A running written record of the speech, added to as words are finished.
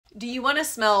Do you want to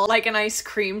smell like an ice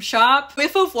cream shop?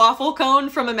 Whiff of Waffle Cone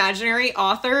from Imaginary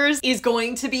Authors is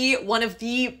going to be one of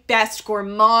the best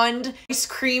gourmand ice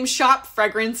cream shop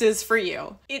fragrances for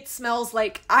you. It smells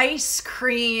like ice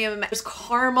cream. There's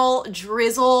caramel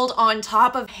drizzled on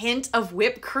top of a hint of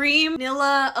whipped cream,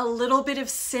 vanilla, a little bit of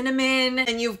cinnamon,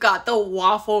 and you've got the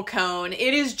waffle cone.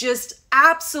 It is just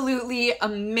absolutely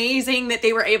amazing that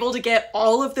they were able to get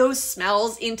all of those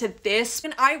smells into this.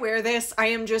 When I wear this, I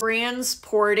am just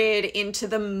transported into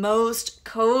the most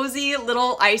cozy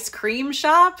little ice cream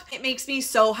shop. It makes me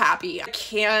so happy. I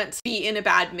can't be in a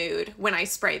bad mood when I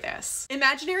spray this.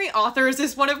 Imaginary Authors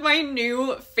is one of my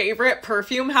new favorite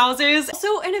perfume houses.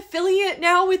 Also an affiliate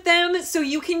now with them, so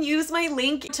you can use my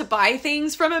link to buy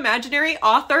things from Imaginary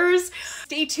Authors.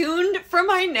 Stay tuned for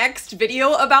my next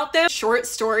video about them. Short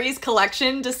stories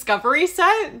collection discovery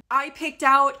set. I picked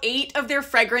out 8 of their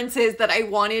fragrances that I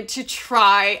wanted to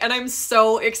try, and I'm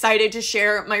so excited to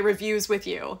share my reviews with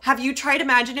you. Have you tried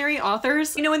Imaginary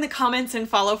Authors? Let me know in the comments and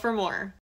follow for more.